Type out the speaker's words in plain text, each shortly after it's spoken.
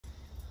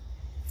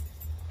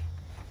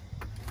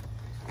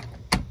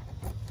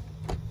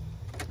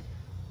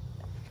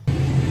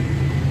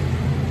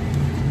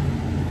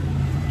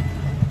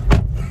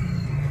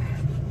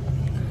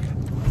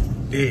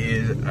It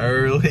is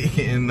early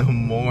in the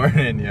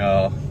morning,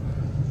 y'all.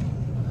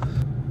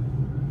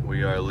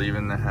 We are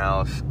leaving the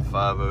house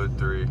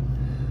 5:03.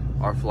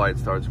 Our flight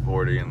starts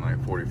boarding in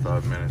like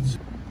 45 minutes.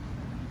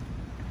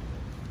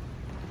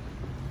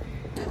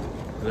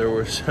 There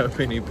were so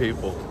many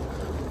people,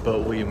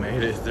 but we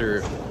made it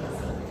through.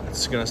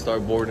 It's gonna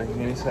start boarding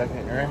any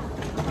second, right?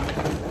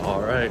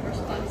 All right.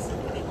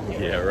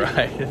 Yeah,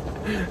 right.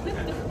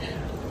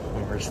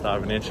 We're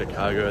stopping in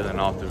Chicago, then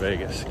off to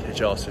Vegas. Catch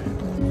y'all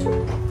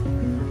soon.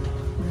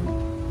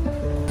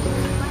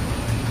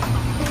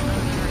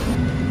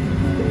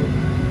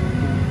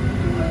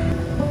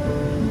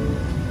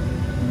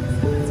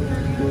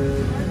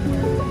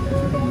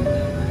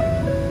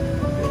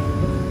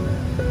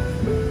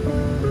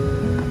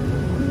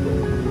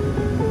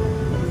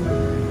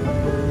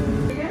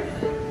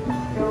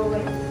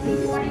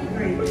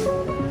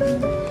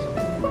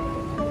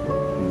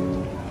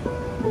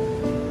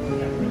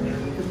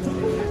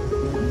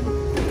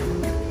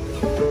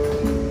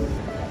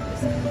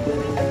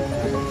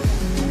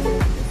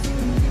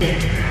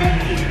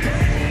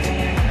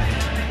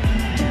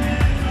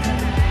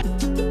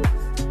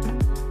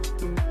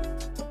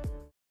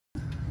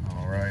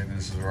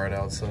 This is right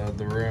outside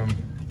the room.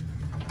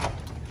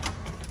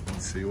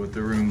 Let's see what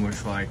the room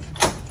looks like.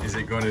 Is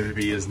it going to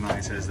be as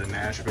nice as the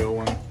Nashville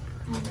one?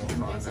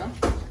 So.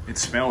 It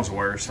smells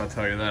worse, I'll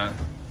tell you that.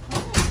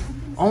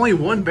 Only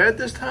one bed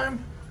this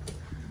time?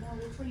 No,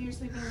 which one you're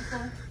sleeping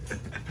before?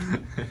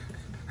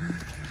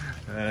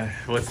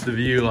 What's the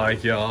view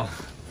like, y'all?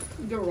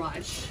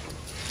 Garage.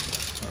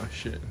 Oh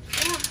shit.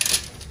 Yeah.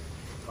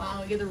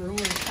 Wow, we get the room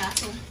in the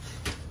castle.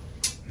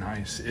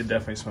 Nice. It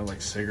definitely smells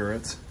like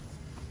cigarettes.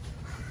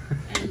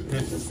 And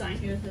there's a sign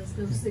here that says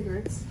no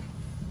cigarettes.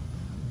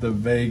 The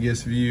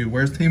Vegas view.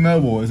 Where's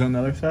T-Mobile? Is it on the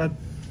other side?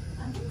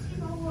 I think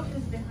T-Mobile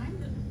is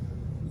behind it.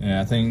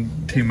 Yeah, I think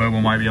T-Mobile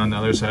might be on the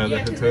other side Yeah,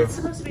 of it because too. it's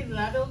supposed to be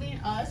that building,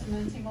 us, and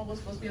then T-Mobile's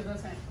supposed to be on the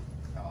other side.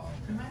 Oh.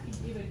 It might be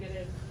easier to get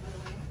it another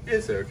way.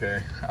 It's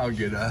okay. I'll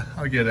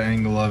get an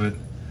angle of it.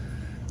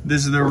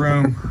 This is the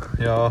room,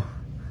 y'all.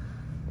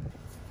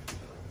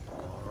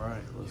 All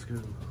right, let's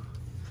go.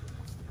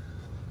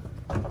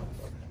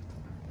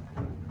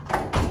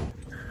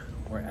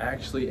 We're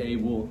actually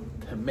able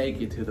to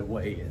make it to the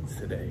weigh-ins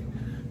today.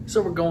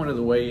 So we're going to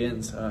the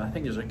weigh-ins. I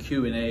think there's a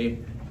Q&A.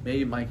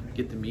 Maybe might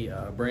get to meet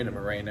Brandon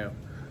Moreno.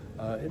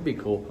 It'd be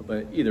cool,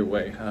 but either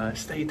way,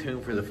 stay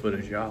tuned for the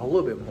footage, y'all. A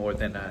little bit more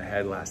than I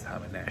had last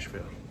time in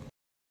Nashville.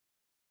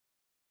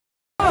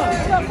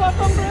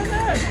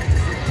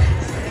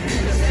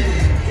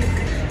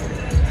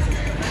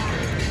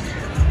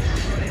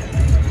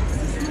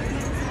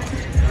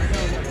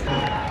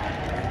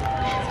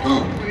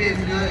 Muy bien,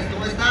 señores,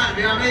 ¿cómo están?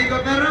 ¡Viva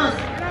México, perros!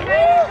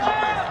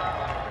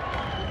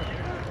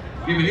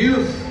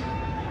 Bienvenidos.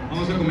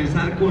 Vamos a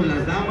comenzar con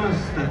las damas.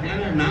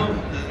 Tatiana, now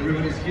that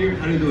everybody's here,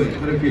 how are you doing?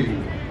 How are you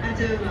feeling? I'm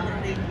doing well,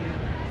 thank you.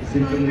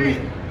 Siento muy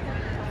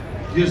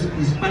just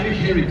Hispanic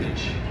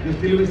heritage. Just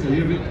tell us a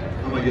little bit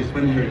about your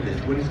Hispanic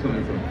heritage. Where is it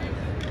coming from?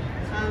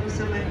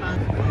 So my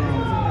father.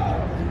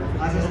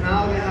 As of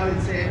now, they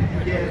haven't said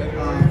yet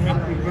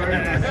prepared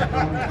as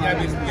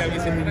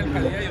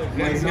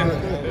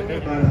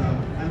but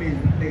I mean,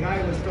 the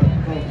guy was talking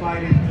about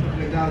fighting, stuff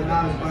like that,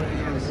 now is fighting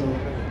now, so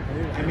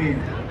I mean,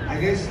 I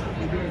guess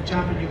if you're a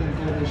champion, you can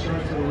call the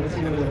shots, so let's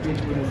see what the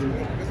bitch will do.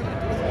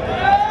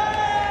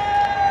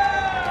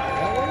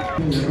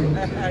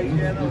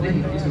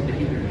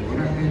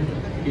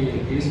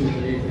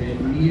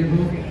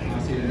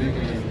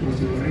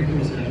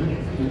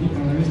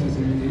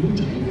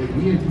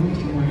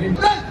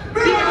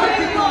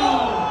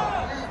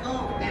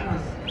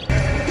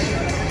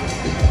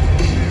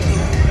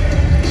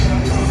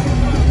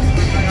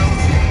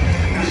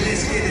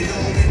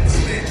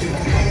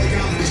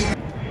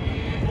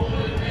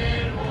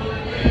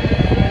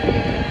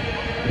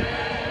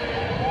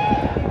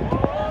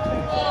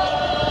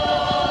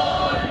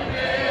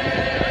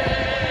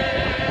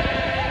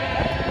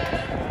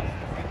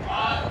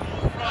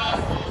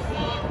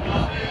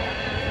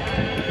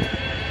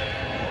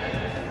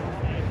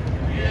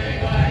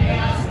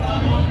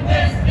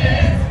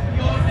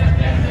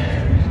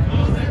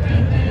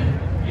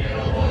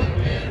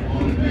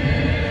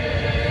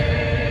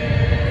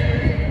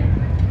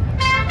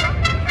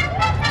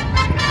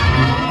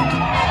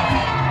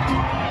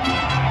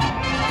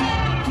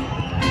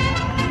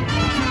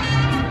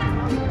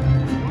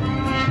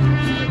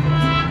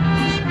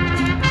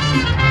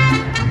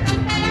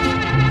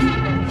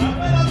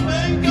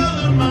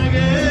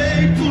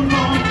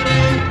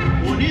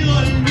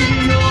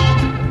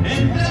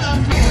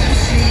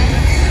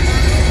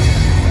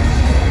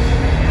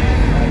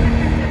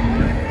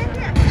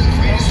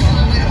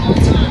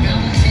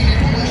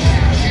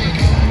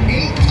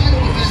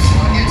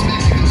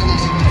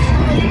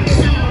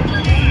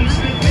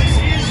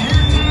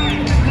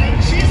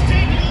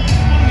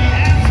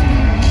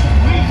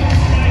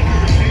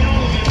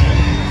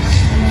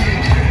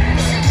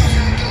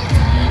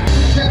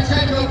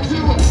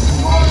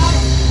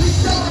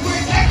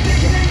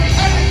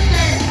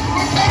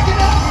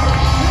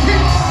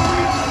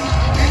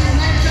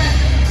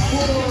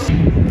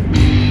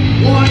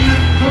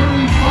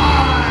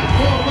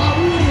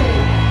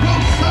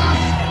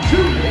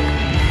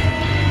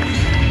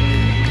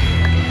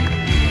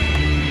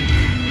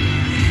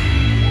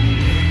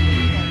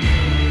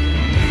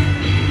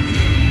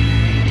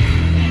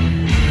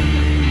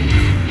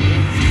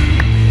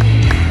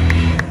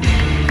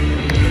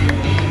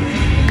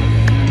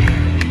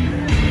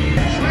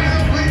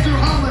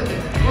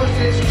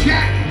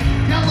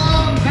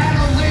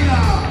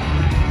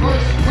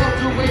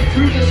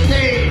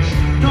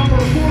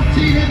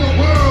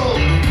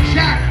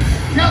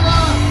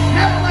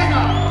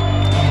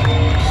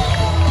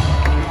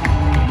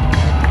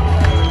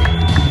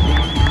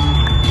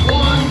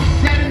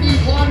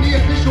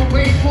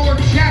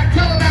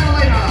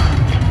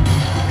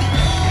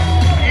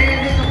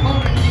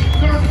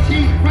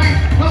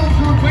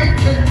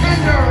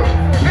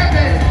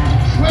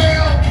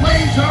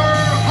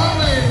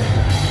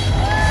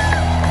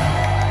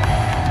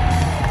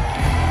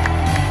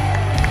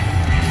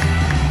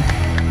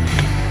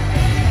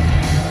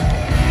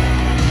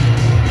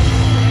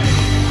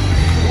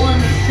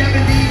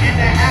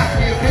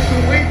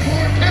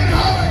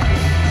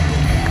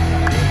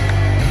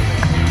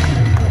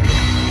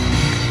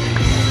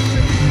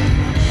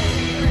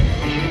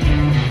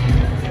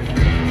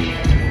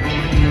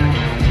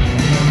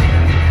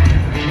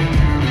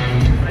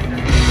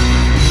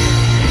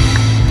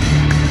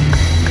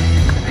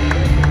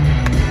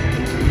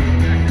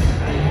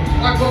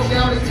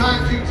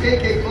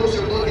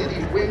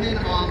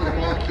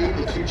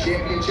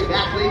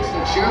 athletes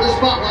that share the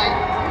spotlight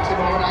in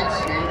tomorrow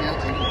night's main event.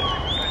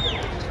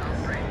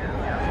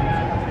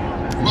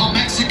 Well,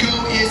 Mexico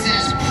is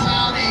as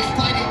proud a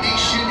fighting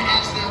nation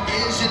as there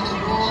is in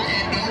the world,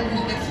 and no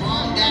woman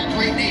from that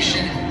great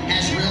nation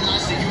has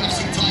realized the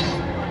UFC title.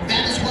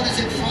 That is what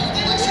is in front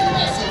of Alexa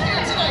Grasso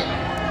here tonight.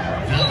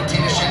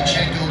 Valentina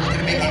Shevchenko looking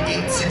to make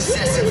it 8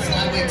 successive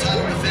flyweight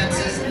title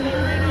defenses.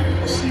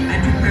 I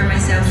prepared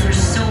myself for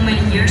so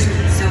many years,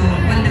 so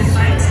when the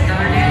fight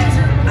started,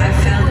 I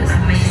felt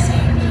amazing.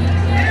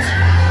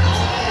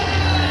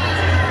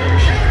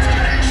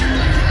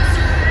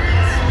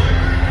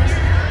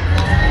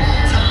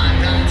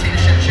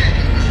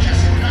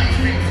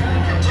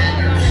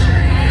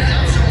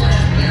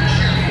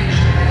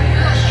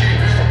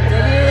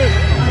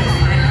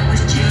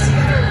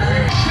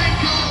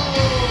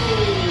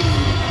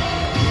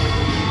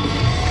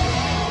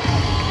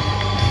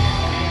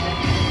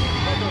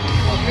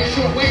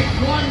 Weight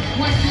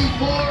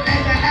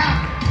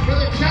 124.5 for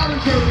the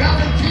challenger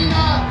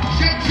Valentina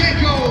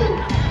Shevchenko,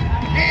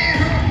 and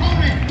her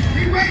opponent,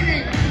 the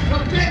reigning,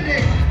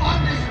 defending,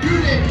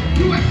 undisputed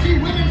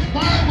UFC Women's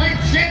Flyweight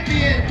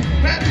Champion,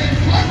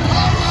 representing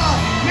Guadalajara,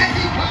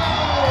 Mexico,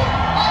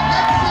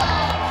 Alexa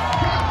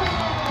Grasso.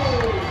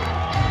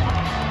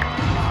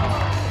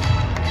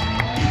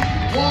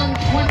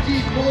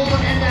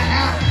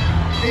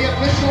 124.5, the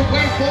official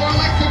weight for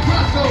Alexa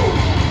Grasso.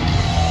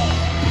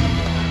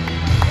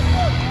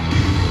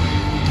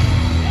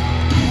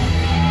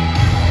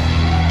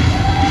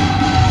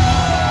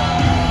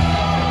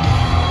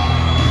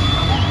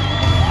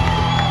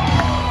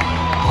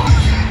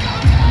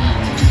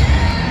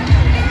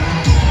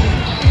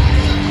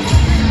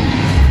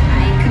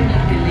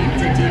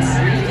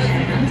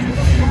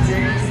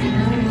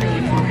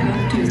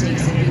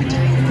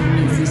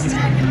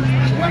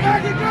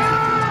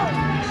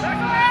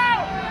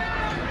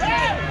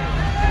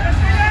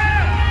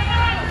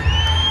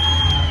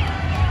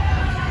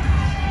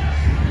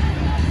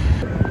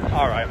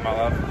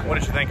 What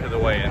did you think of the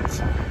weigh-ins?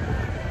 It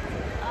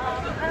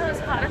was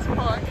hot as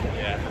fuck.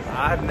 Yeah,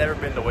 I've never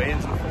been to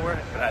weigh-ins before,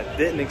 but I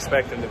didn't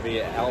expect them to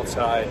be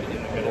outside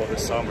in the middle of the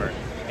summer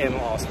in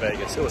Las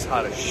Vegas. It was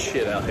hot as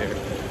shit out here.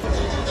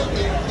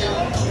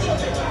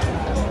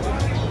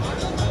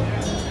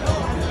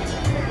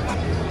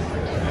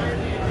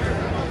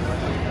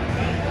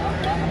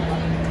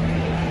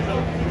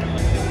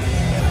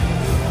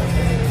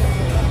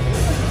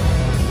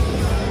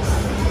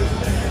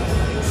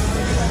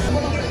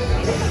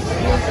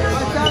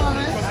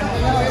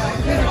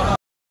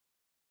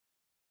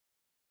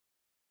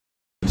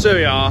 So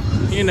y'all,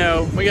 you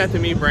know, we got to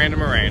meet Brandon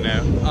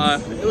Moreno.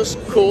 It was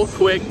cool,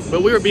 quick,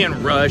 but we were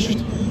being rushed.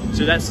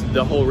 So that's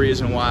the whole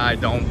reason why I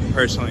don't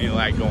personally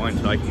like going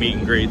to like meet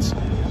and greets,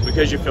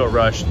 because you feel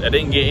rushed. I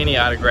didn't get any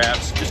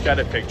autographs, just got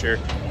a picture,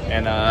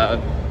 and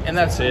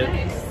that's it.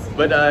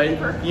 But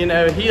you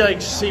know, he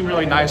like seemed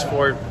really nice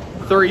for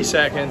 3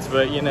 seconds,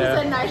 but you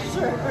know,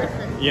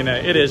 you know,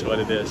 it is what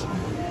it is.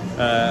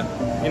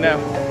 You know,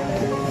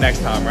 next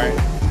time, right?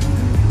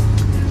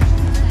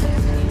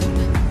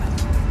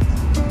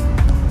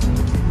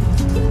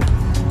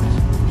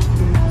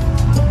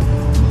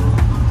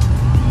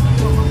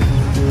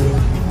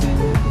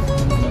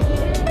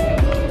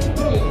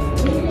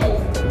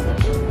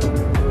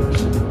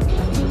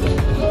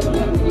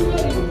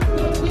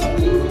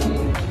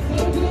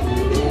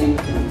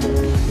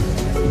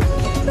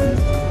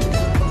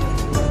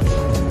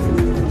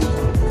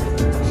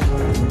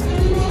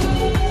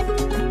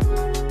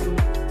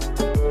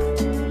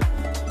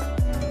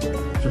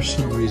 For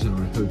some reason,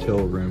 our hotel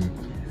room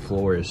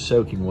floor is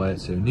soaking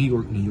wet. So New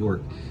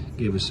York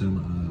gave us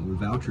some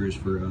vouchers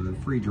for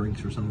free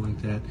drinks or something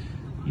like that.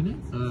 You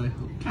know,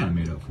 kind of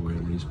made up for it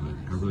at least, but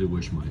I really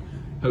wish my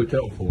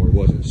hotel floor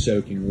wasn't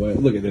soaking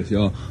wet. Look at this,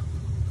 y'all.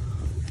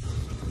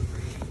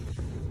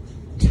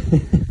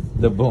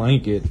 The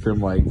blanket from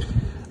like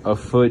a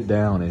foot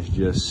down is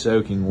just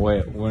soaking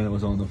wet when it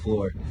was on the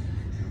floor.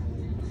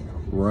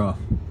 Rough.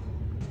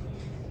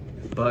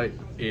 But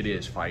it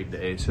is fight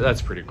day, so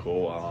that's pretty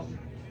cool.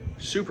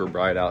 Super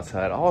bright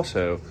outside.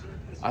 Also,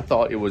 I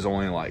thought it was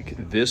only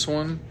like this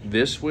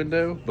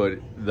window, but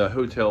the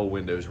hotel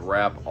windows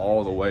wrap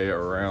all the way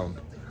around.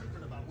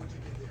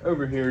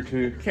 Over here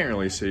too, can't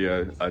really see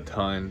a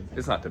ton.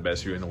 It's not the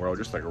best view in the world,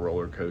 just like a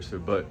roller coaster,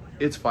 but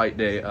it's fight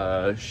day.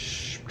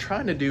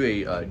 Trying to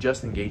do a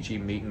Justin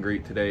Gaethje meet and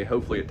greet today.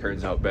 Hopefully it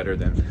turns out better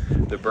than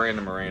the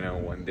Brandon Moreno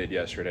one did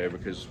yesterday,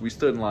 because we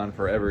stood in line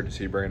forever to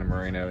see Brandon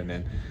Moreno, and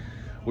then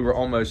we were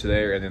almost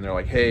there, and then they're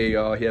like, hey,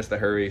 y'all, he has to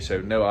hurry,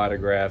 so no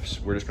autographs.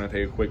 We're just going to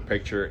take a quick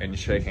picture and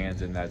shake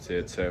hands, and that's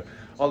it. So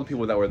all the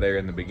people that were there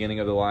in the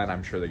beginning of the line,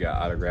 I'm sure they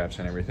got autographs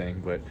and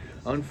everything. But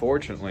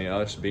unfortunately,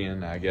 us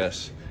being, I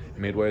guess,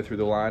 midway through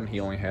the line,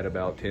 he only had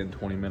about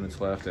 10-20 minutes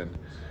left, and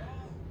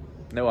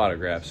no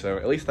autographs. So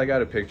at least I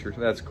got a picture, so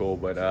that's cool.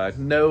 But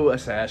no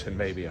Assassin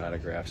Baby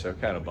autograph, so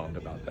kind of bummed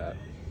about that.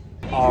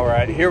 All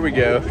right, here we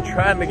go.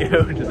 Trying to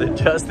go to the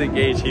Justin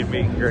Gaethje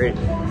meet and greet.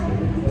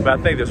 But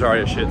I think there's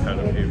already a shit ton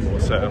of people,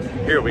 so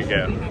here we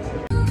go.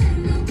 What do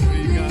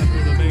you got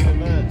for the main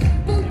event?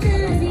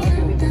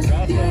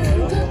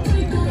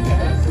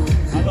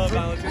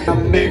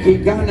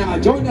 Mexicana.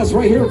 Join us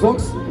right here,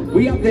 folks.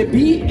 We have the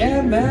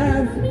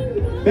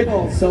BMF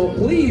Bill. So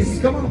please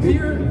come up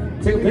here,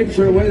 take a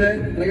picture with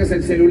it. Like I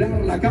said, celular,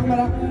 la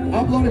cámara,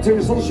 upload it to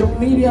your social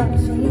media,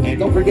 and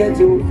don't forget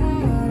to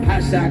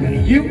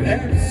hashtag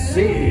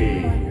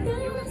UFC.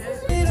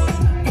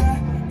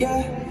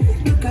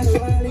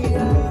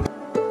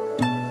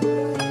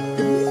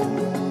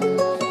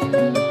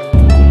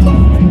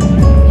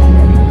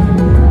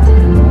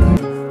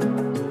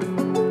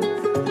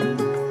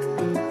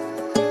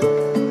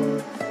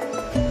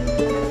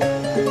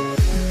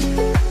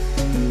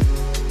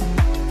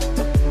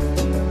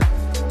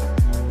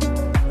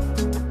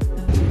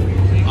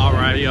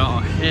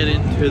 Y'all,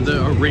 heading to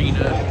the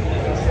arena.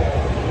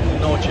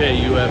 Noche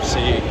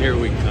UFC, here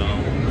we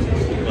come.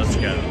 Let's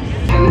go.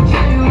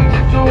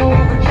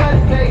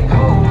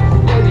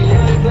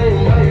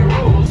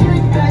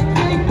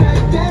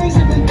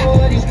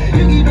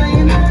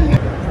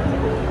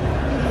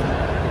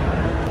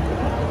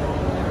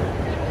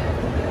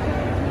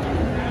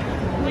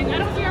 I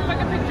don't see our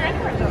fucking picture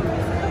anywhere though.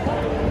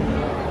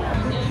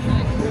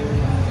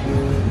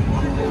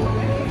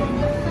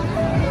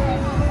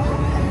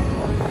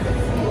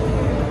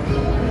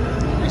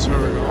 That's where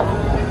we're going.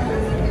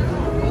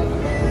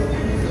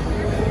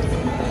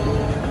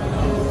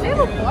 They have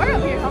a bar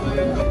up here.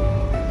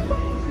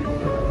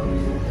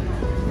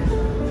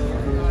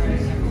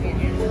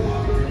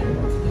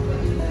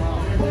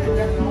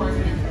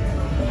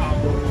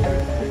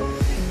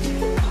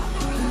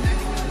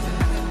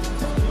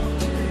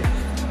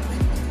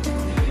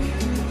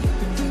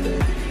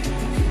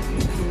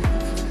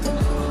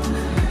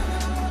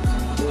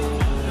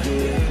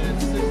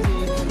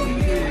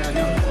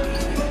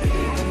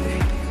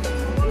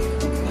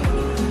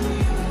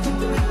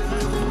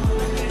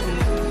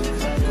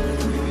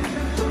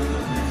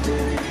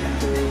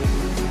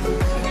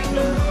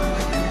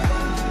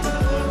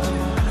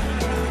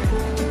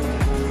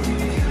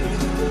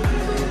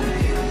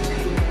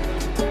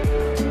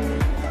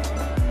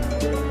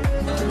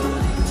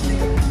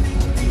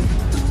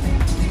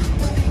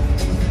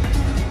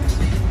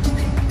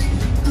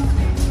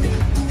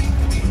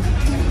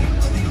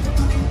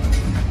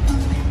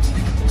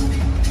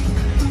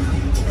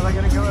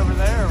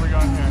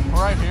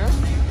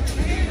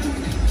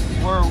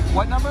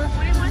 What number?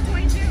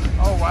 2122.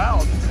 Oh wow,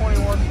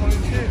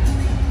 2122.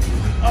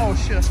 Oh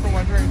shit, I spilled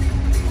my drink.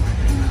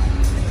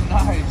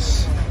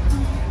 Nice.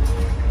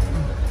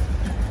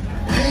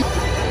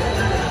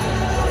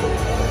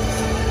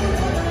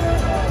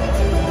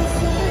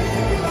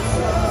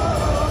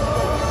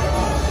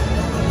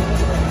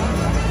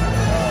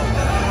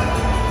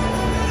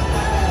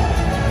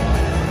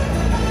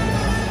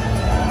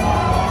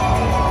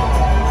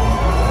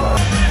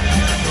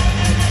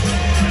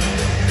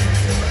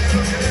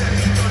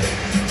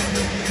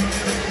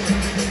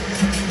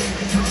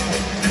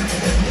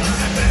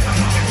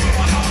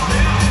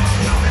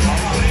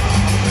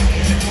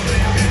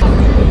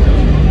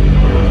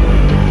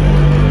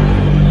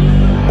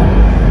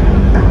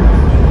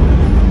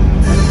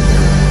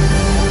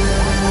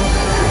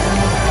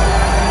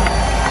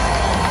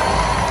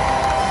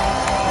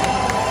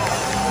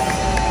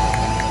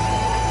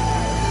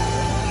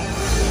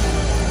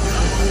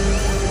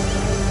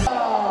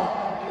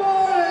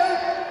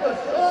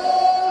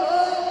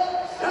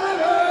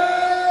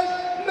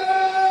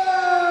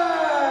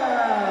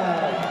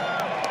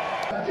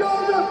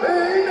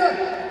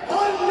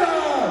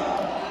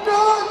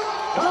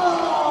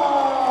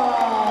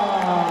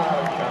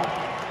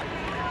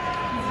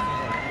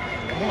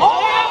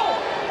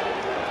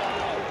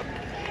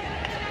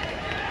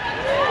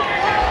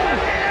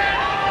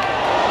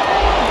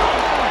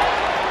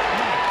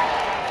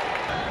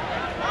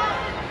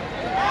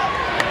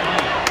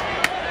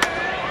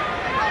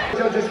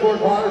 Judges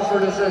scorecards for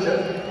decision.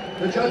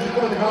 The judges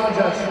score the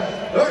contest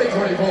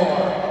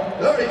 30-24,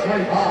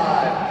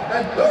 30-25,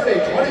 and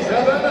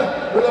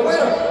 30-27 for the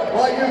winner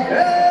by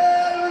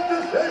unanimous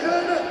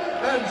decision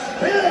and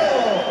still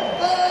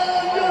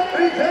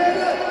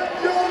undefeated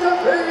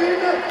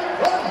Josephine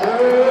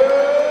Thunder.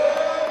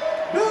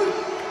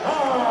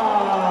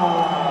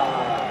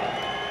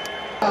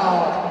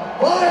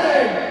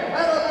 Fighting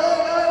out of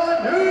Long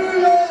Island, New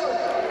York,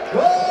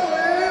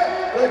 Joey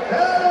the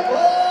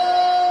Cannibal.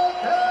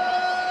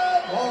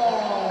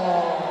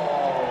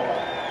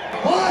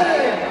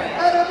 Fighting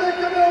out of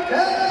Victorville,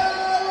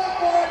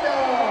 California,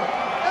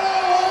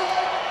 Alex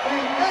the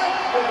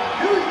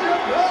Executioner.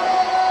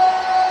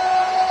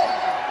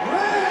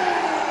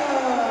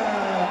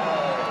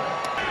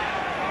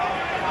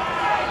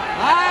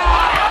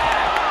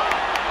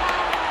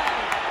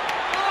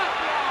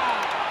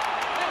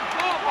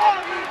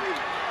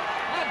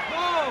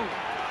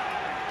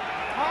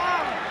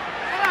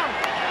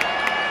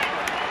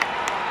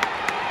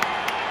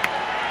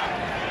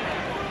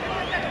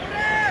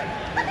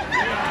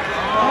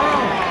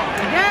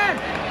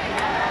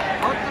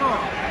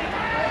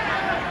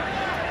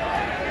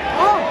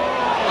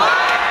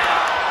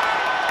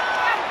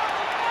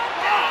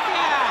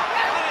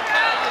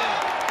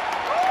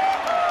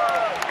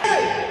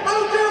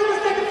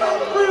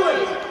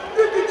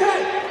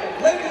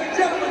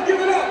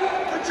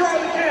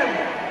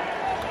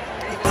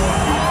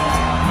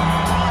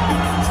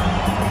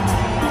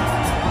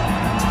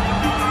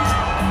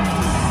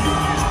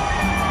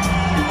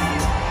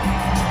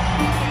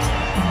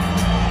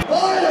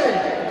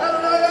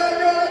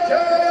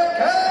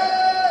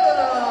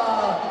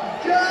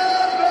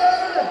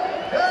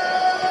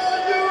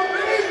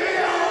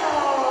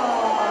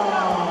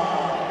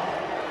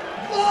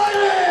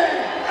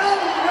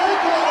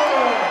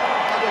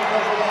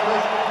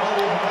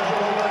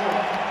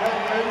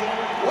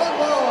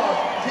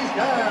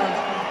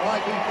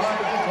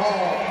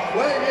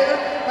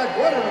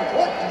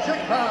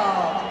 126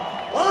 pounds,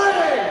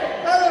 fighting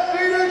out of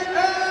Phoenix,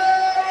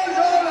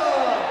 Arizona,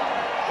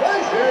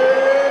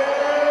 Shevchenko.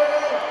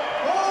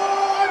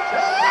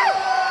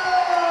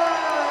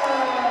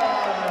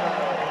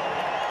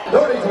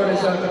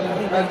 30-27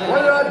 and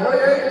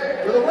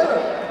 29-28 for the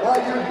winner by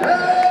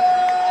unanimous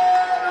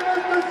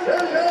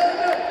decision,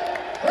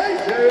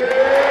 Grasso.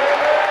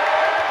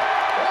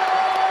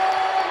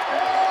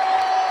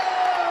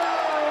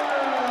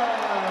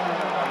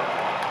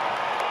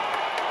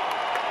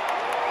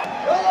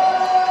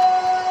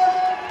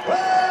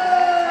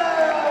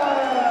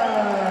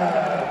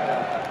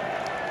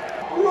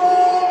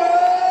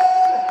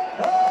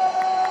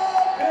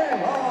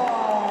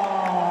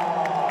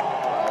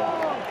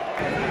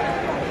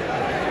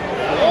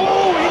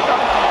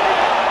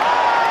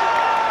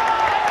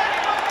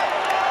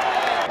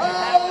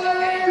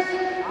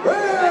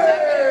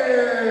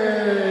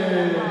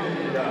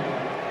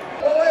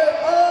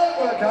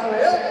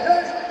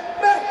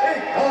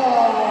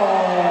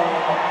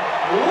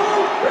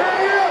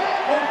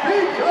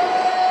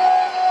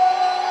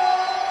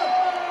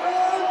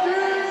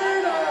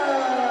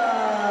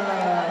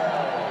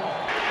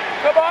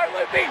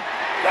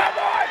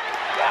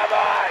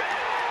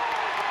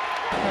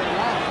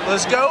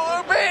 Let's go,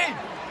 Loopy!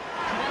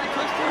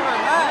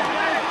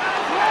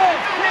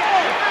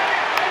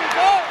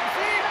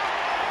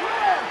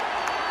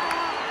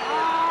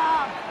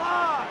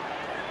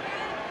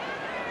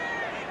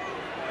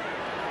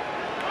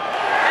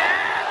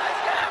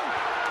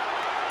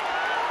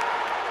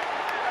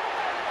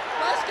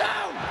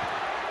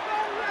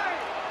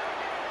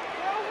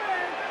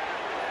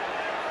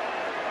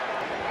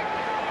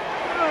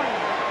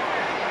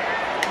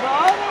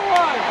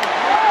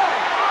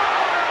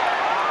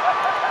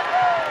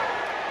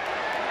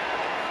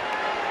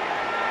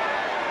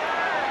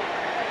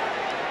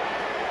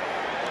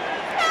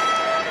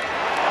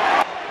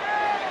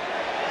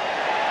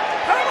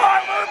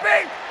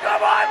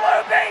 Come on,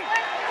 Loopy!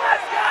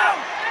 Let's go!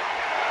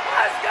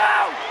 Let's go!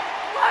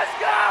 Let's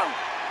go!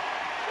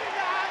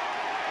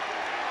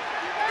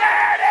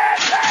 There it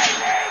is,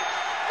 baby!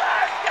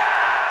 Let's go!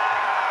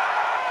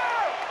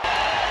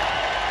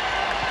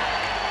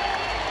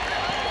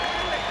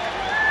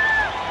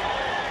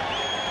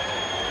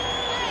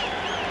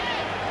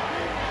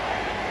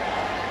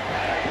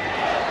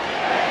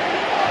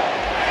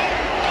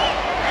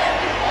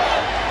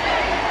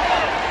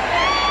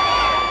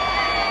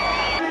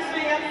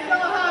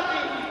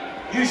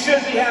 You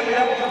should be happy.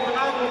 That was a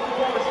phenomenal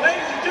performance.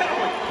 Ladies and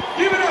gentlemen,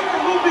 give it up for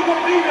Lupi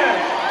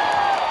Martinez.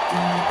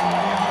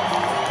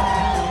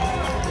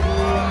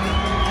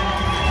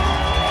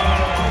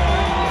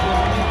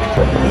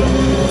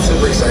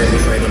 Super excited to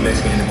fight on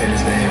Mexican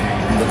Independence Day.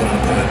 I'm looking to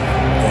put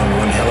on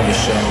one hell of a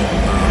show.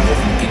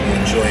 Hopefully people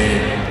enjoy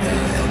it.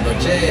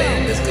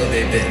 Noche, let's go,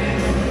 baby.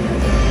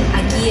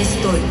 Aquí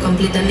estoy,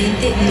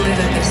 completamente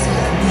nueva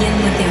persona, bien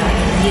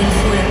motivada, bien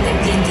fuerte,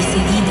 bien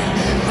decidida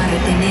para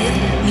tener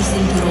mi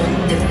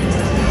cinturón de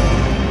vuelta.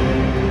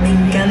 Me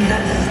encanta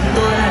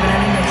toda la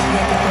gran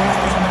energía que todas las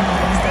personas nos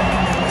van a estar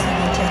brindando esta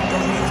noche a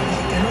todos los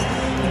mexicanos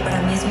y para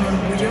mí es un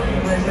orgullo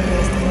poder perder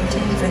esta noche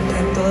en frente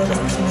de todas las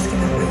personas que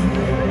me apoyan.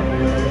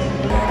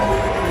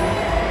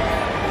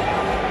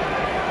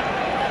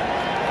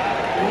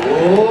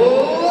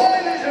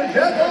 Ladies and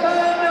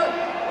gentlemen,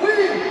 we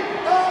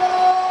are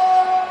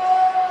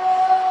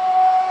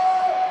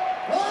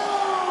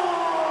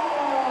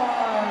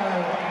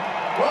live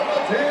from the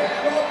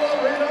T-Mobile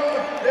Arena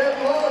in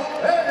Las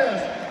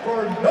Vegas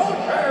for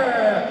Noche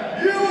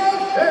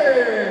UFC.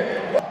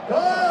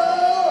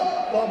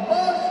 The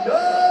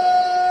Monster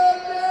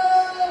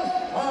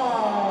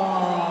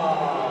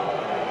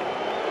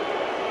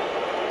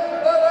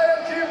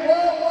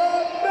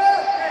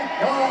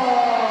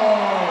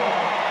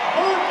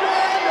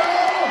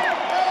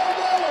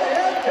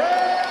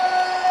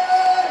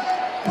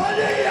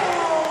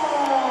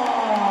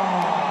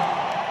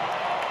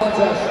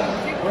Contest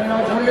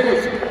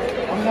 29-28,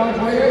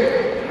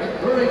 29-28, and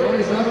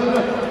 30-27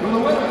 for the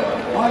winner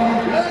by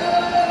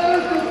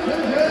unanimous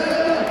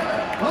decision,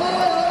 the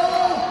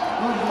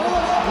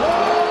Monster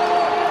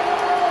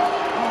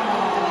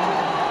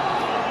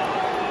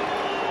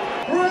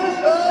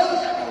Christos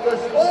the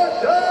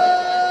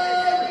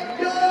Spartan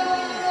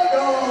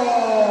Yagos.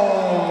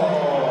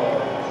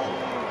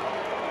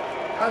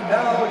 And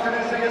now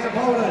introducing his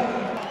opponent,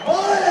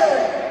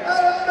 Fighting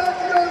out of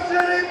Mexico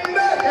City,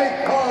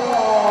 Mexico.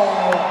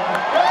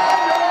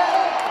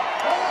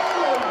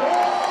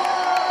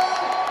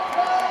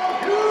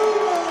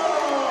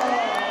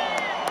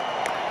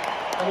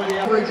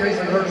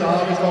 Jason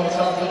Herzog is going to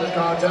stop for this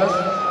contest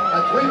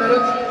at 3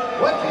 minutes,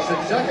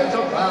 26 seconds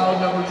of round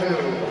number 2.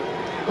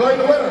 Going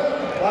to winner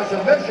by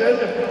submission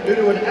due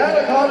to an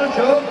anaconda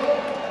choke,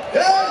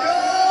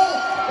 Golden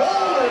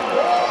Octagon.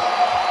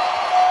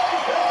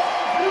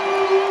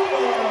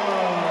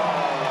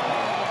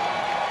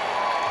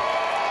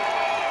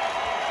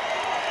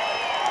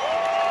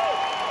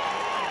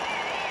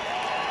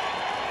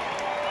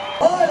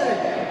 Fighting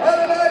out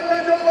of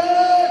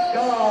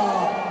Alaska,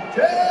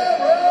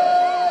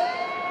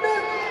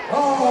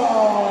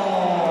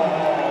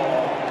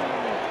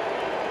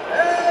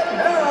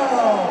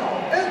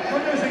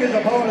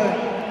 opponent,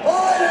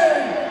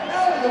 fighting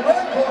out of the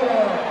red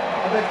corner.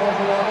 A big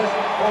martial artist,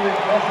 holding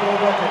professional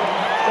record.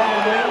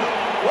 7 wins,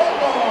 1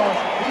 loss.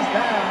 He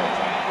stands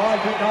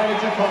 5'9"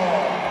 inches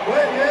tall.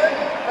 Weighing in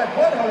at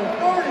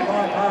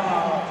 135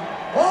 pounds.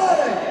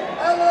 Fighting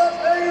at Las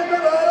Vegas,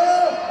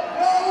 Nevada,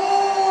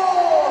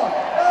 Raul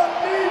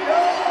Emilio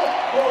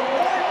Jr.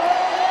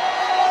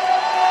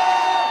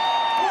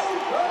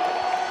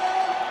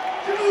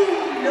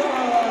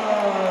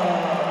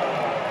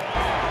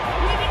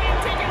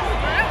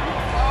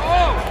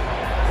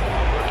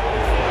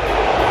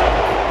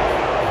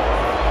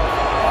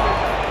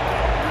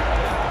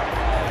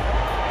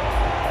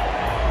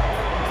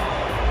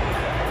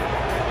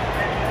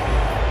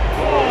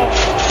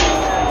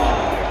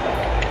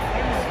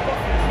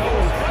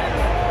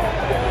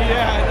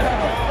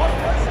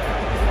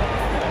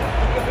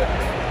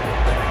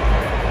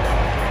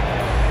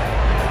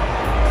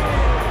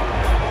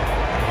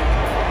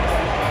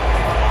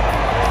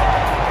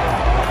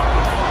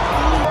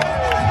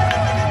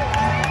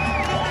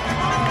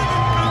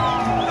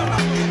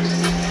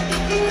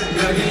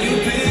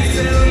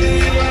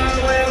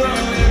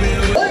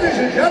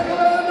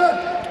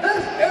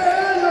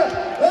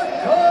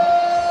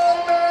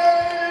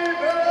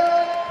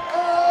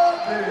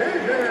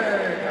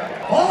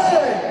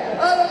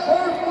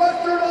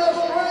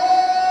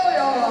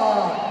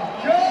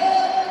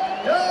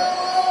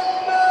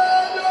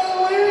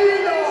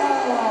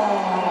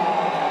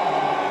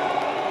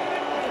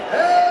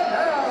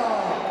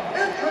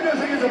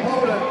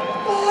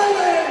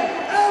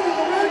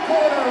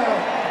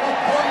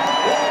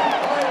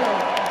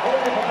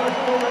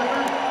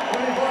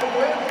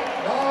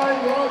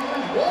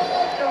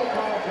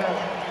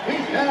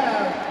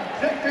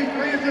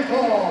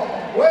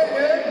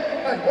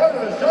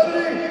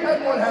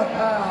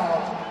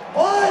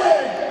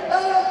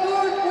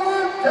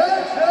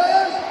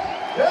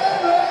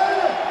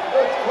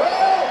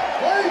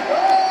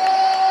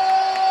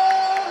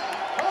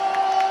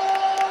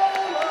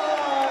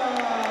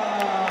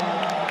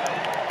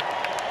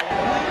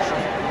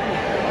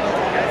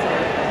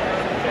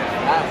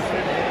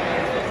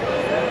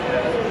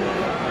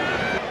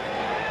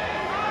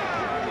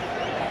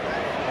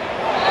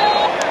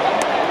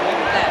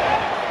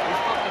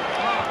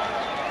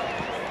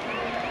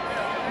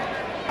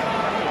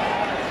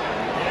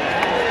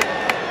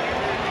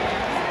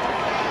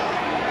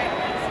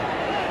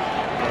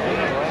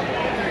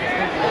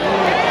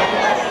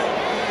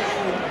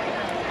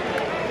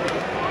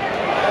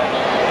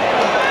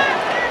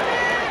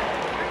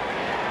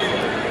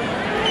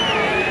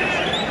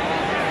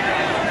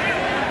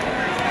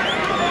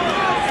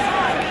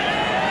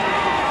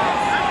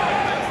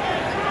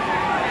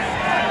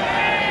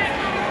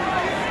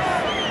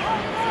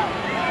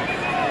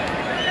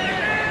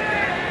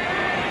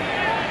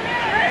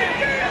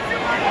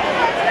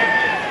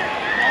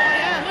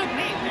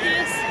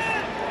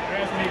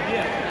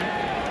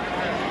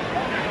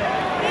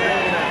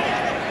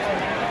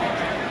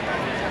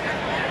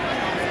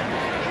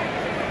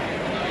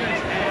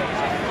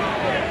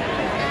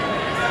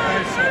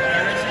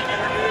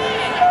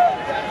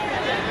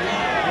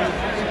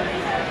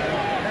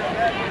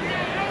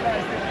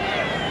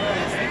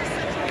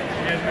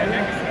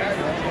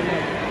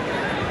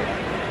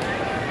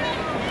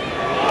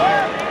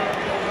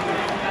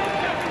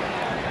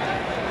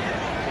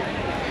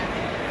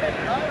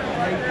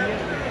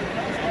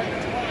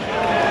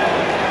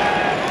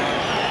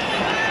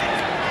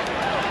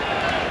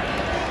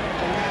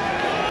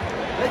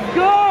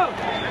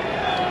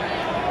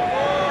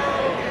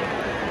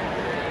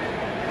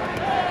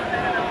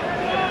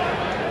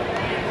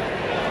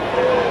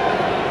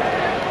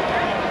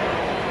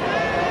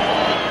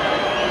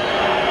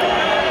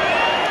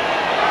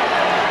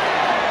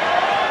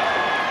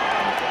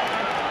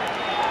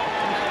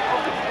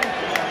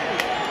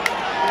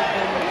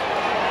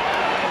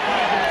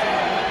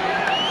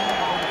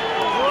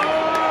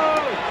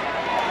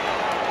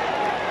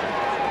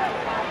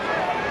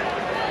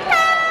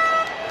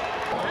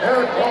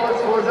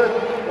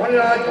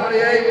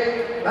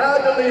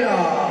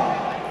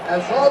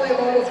 And saw the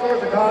final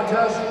scores of the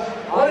contest,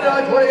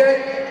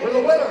 29-28 for the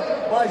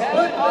winner by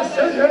split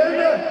decision,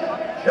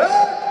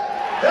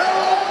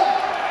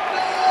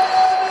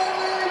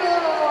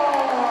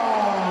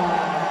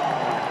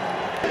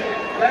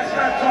 Let's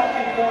not talk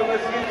anymore,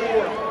 let's get to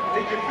work.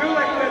 Did you feel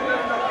like we had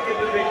done enough to get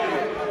the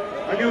victory?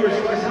 I knew it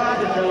was hard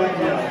to feel like,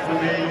 I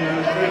mean, it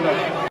was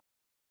really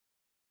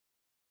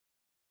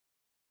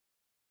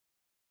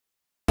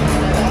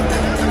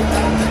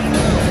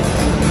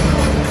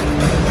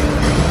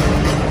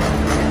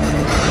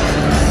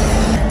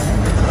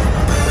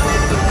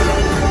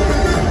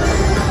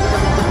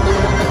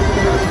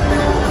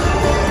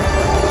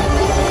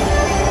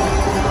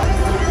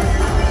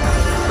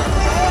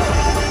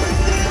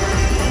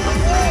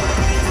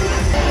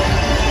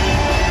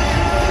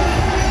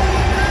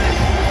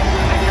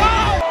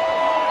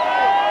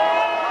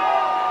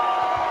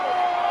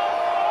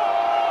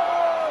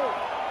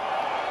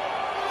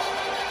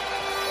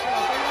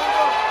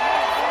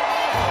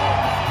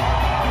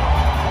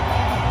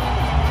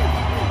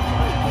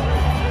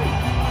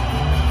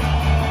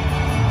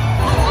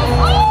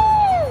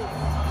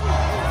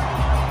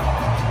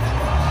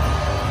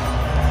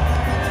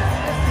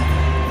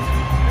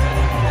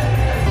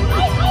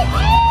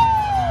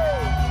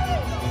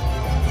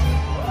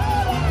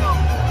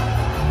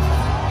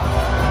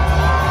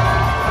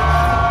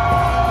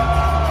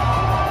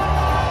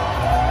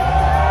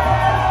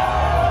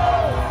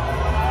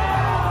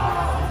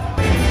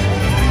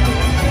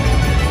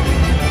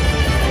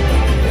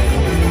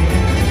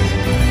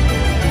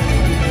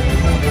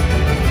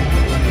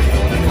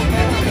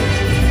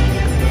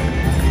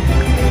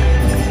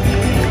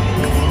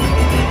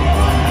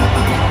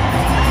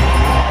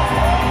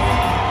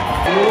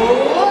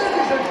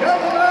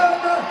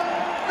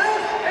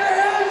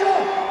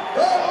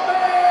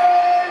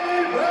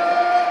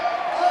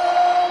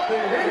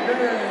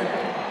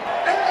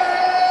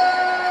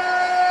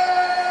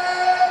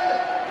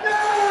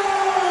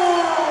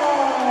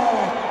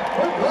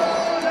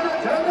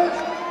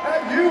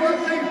and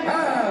UFC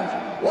fans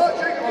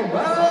watching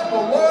around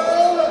the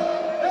world,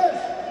 this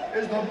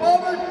is the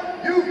moment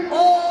you've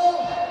all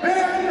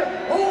been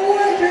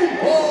waiting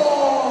for!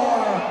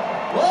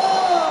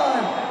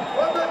 Live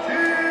from the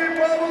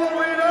T-Mobile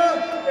Arena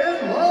in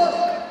Las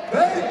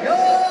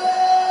Vegas!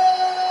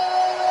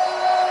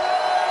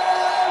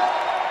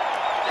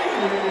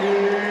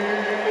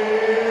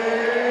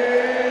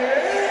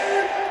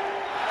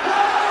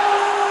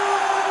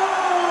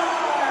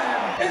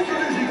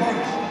 Introducing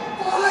first,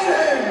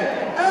 fighting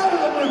out of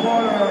the blue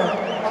corner,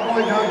 a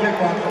boy down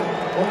kickboxer,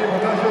 only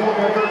professional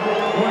record,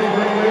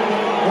 23 wins,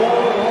 4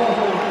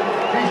 losses.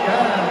 He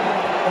stands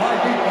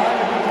 5 feet 5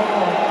 inches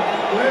tall,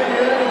 weighing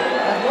in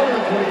at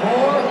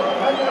 124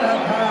 and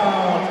 1.5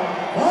 pounds.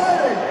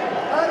 Fighting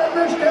out of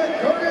Michigan,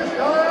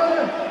 Kyrgyzstan,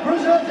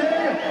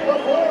 presenting the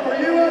former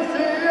UFC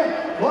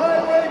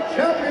flyweight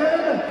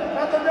champion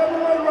and the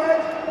 #1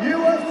 ranked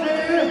UFC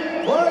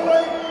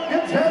flyweight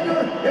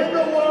contender in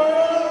the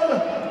world,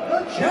 the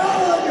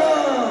challenger,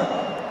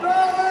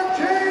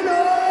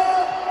 Valentina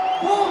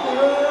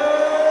Golden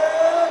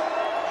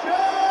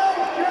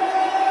Shevchenko!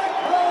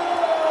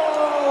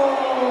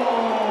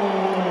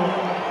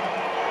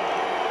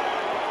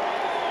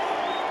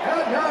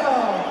 And now,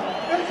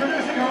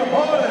 introducing our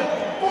opponent,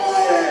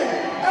 fighting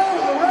out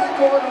of the red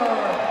corner,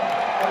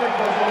 a big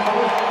personal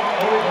novice,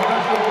 only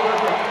professional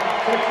record,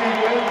 16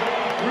 wins,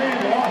 3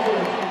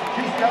 losses.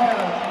 She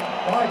stands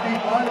 5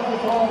 feet 5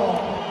 inches tall,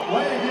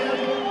 weighing in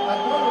at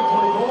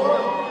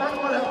 124 and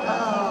 1.5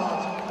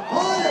 pounds.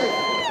 Fighting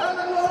out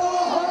of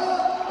Guadalajara,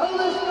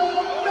 Jalisco,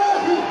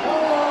 Mexico!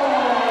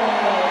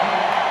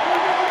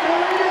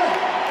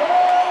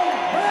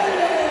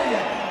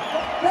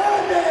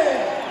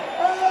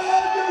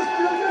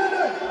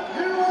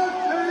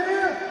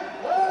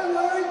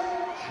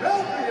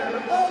 Champion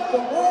of the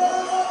world,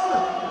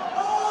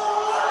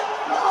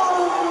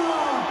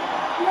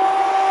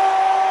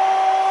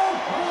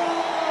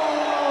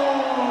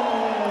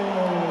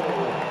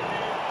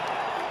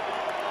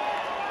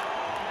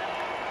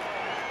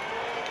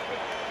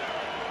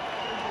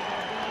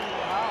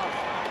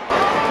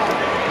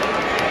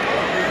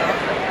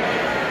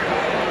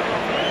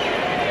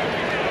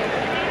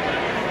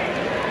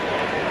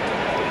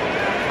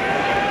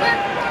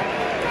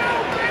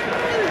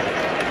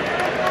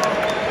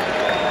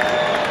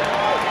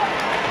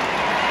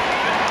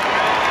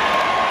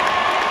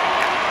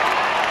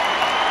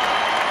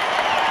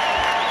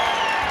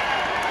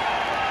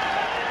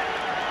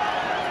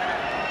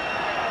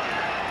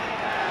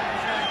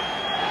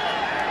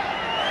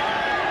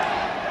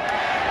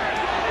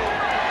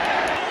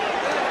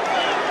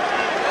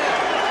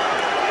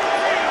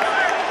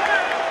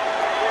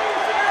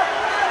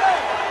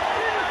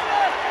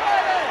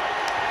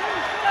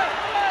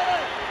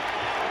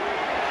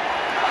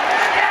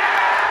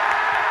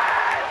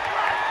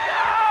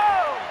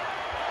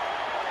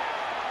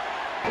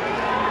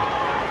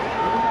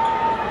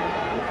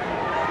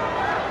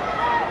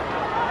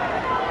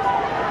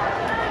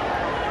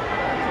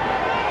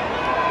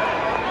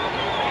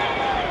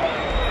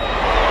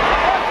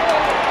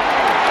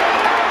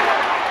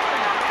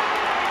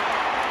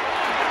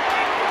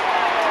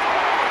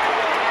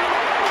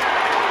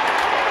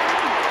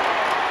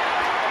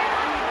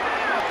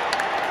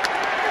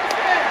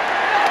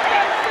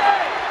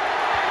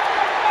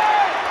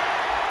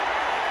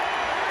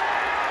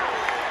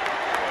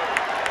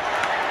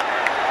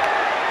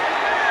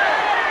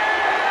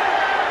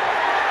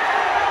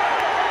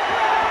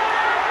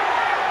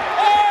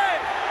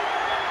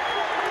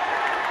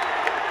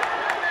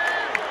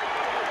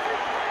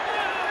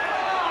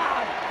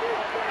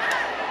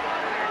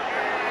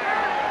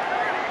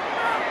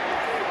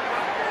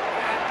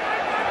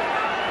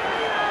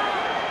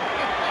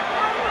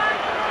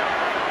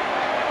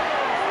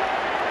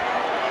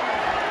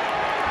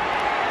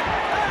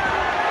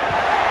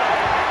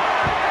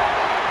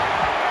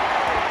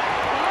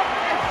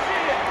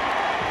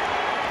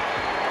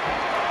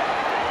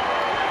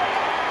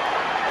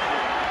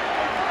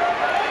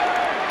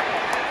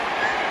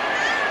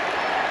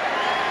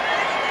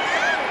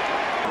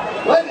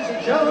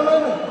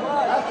 Gentlemen,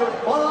 after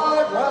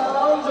 5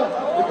 rounds,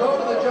 we go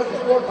to the judges'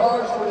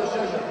 scorecards for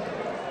decision.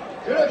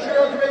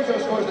 Judiciary Commission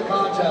scores the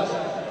contest.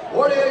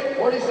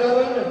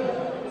 48-47,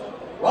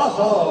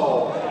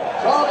 Grasso.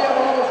 Charlie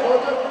Amaro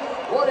scores it.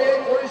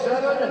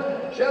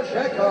 48-47,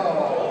 Shevchenko.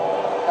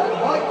 And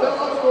Mike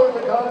Bell scores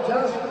the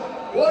contest.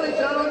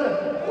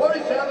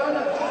 47-47.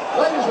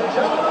 Ladies and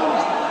gentlemen,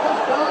 this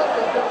bout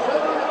is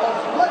considered a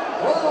split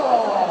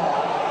draw.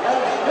 And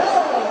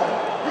still,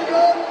 the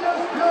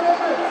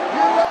undisputed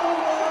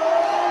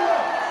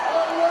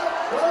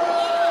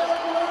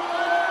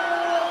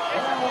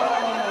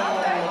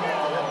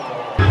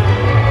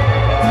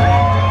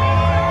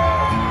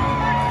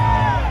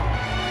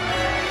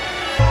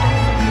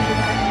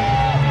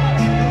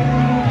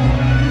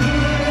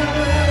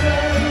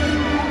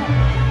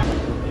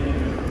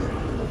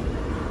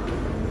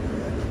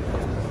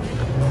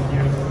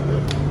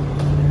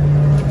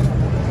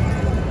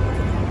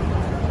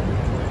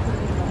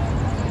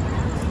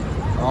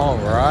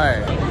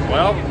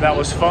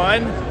was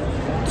fun.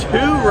 2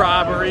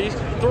 robberies,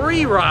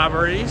 3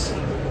 robberies.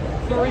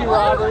 3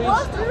 robberies.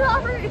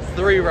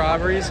 3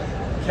 robberies.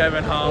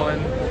 Kevin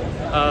Holland,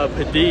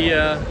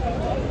 Padilla,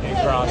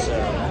 and Grasso.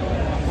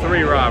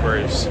 3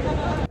 robberies.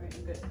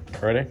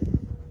 Ready?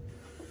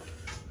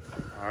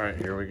 All right,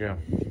 here we go.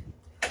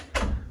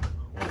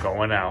 We're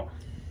going out.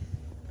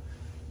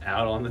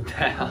 Out on the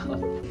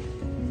town.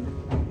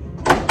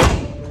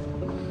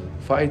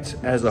 Fights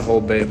as a whole,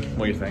 babe.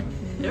 What do you think?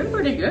 They're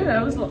pretty good.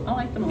 I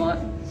like them a lot.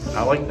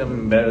 I like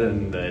them better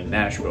than the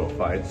Nashville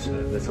fights.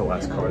 That's the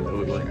last card that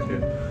we went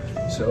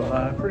to.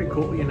 So pretty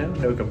cool, you know,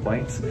 no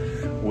complaints.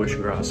 Wish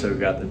Grasso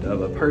got the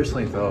dub. I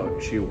personally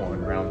thought she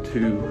won round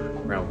 2,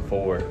 round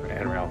 4,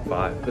 and round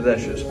 5, but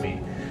that's just me.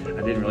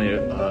 I didn't really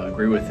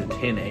agree with the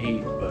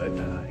 10-8,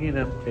 but you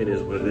know, it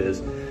is what it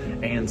is.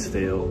 And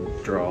still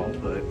draw,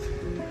 but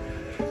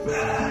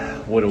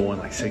would have won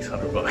like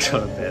 $600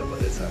 on a bet,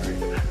 but it's all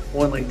right.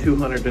 Won like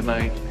 200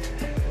 tonight.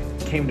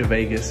 Came to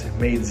Vegas,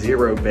 made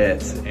 0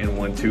 bets, and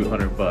won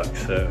 200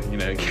 bucks. So, you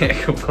know, can't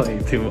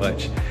complain too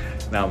much.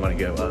 Now I'm gonna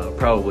go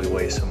probably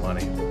waste some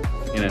money.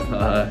 You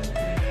know,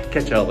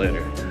 catch y'all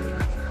later.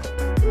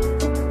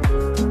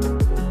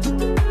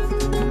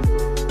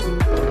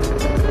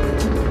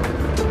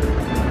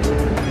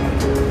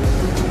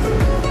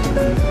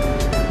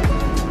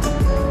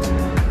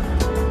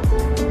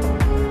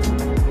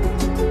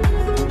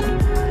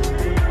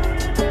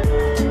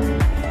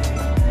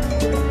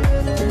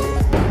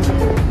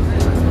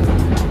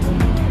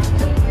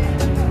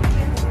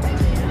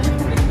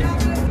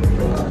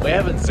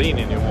 Seen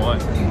anyone.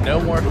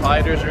 No more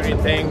fighters or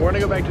anything. We're gonna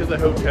go back to the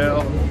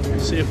hotel,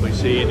 see if we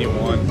see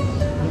anyone.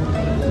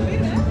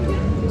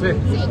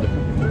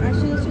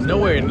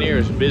 Nowhere near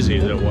as busy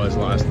as it was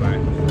last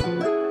night.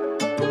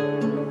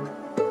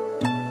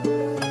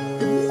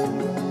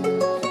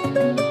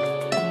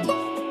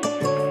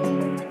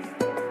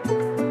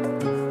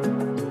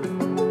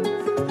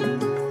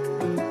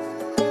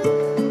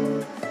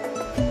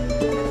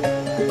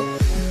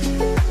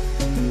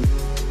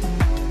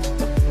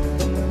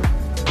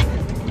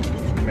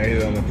 Made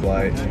it on the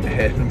flight,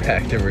 heading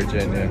back to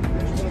Virginia.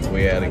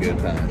 We had a good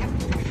time.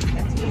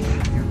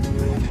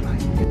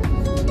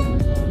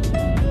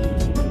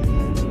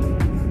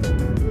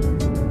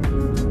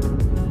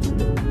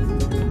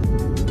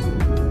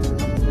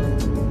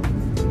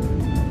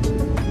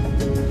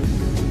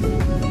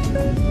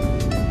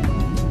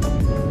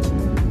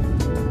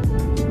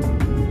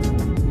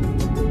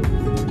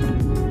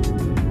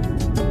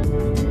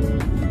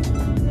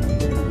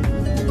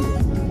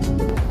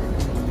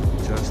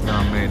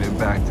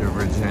 Back to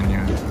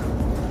Virginia.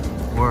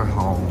 We're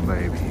home,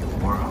 baby.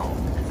 We're home.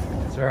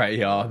 That's right,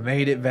 y'all.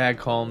 Made it back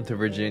home to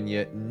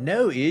Virginia.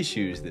 No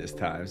issues this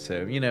time.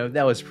 So, you know,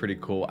 that was pretty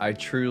cool. I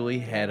truly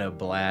had a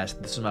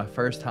blast. This was my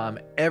first time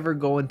ever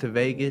going to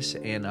Vegas.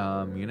 And,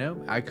 you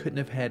know, I couldn't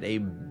have had a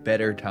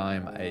better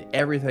time.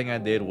 Everything I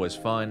did was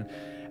fun.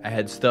 I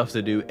had stuff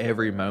to do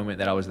every moment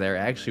that I was there. I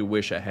actually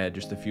wish I had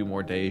just a few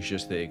more days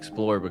just to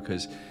explore,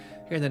 because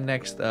here in the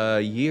next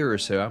year or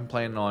so, I'm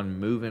planning on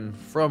moving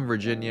from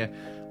Virginia,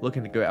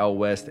 looking to go out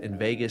west, and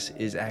Vegas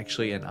is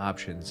actually an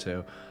option.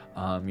 So,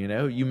 you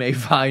know, you may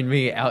find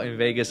me out in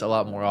Vegas a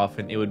lot more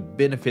often. It would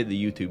benefit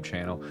the YouTube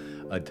channel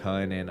a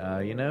ton,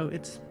 and you know,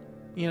 it's,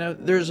 you know,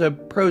 there's a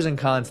pros and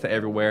cons to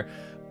everywhere.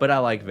 But I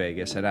like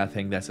Vegas, and I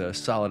think that's a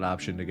solid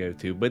option to go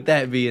to. But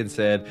that being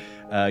said,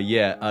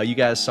 you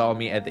guys saw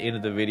me at the end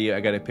of the video.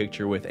 I got a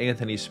picture with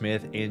Anthony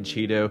Smith and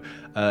Cheeto.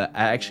 I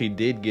actually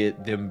did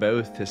get them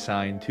both to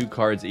sign 2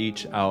 cards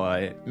each.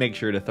 I'll make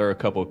sure to throw a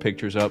couple of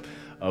pictures up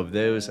of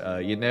those.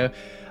 You know,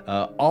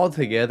 all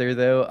together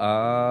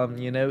though,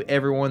 you know,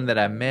 everyone that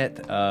I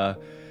met,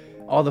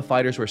 all the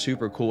fighters were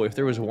super cool. If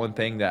there was one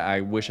thing that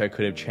I wish I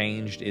could have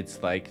changed,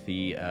 it's like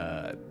the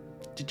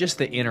just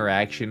the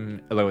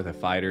interaction along with the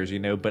fighters, you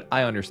know. But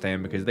I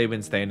understand, because they've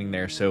been standing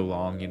there so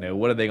long, you know.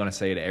 What are they going to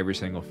say to every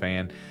single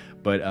fan?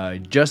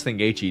 But Justin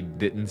Gaethje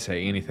didn't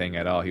say anything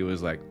at all. He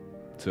was like,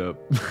 "What's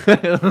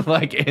up?"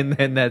 Like, and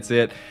then that's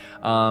it.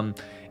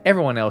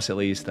 Everyone else at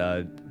least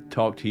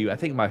talked to you. I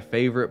think my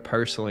favorite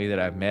personally that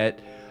I've met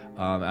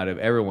out of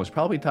everyone was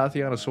probably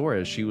Tatiana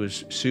Suarez. She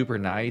was super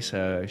nice.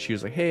 She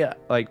was like, "Hey,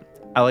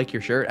 I like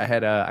your shirt." I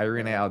had a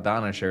Irene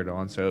Aldana shirt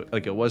on, so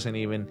like it wasn't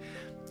even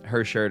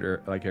her shirt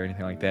or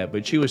anything like that,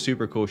 but she was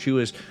super cool. She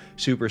was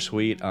super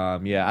sweet.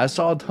 Yeah, I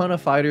saw a ton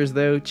of fighters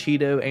though.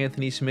 Cheeto,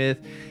 Anthony Smith,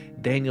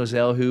 Daniel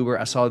Zellhuber.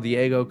 I saw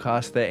Diego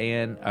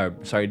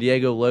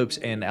Lopes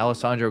and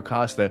Alessandro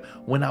Costa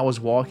when I was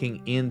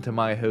walking into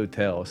my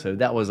hotel. So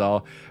that was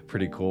all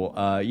pretty cool.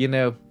 You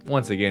know,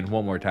 once again,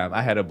 one more time,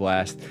 I had a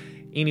blast.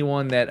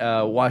 Anyone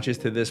that watches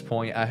to this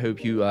point, I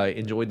hope you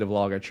enjoyed the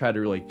vlog. I tried to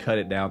really cut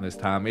it down this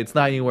time. It's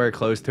not anywhere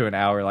close to an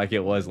hour like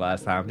it was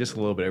last time, just a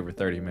little bit over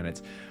 30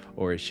 minutes.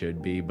 Or it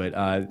should be. But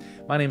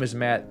my name is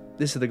Matt.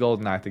 This is the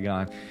Golden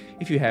Octagon.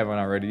 If you haven't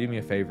already, do me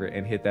a favor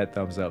and hit that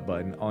thumbs up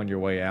button on your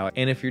way out.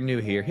 And if you're new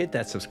here, hit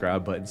that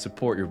subscribe button.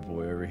 Support your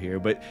boy over here.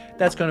 But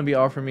that's going to be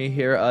all for me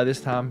here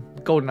this time.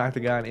 Golden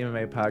Octagon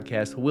MMA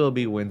podcast will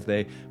be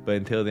Wednesday. But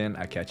until then,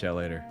 I'll catch y'all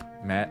later.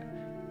 Matt,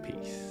 peace.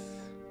 Peace.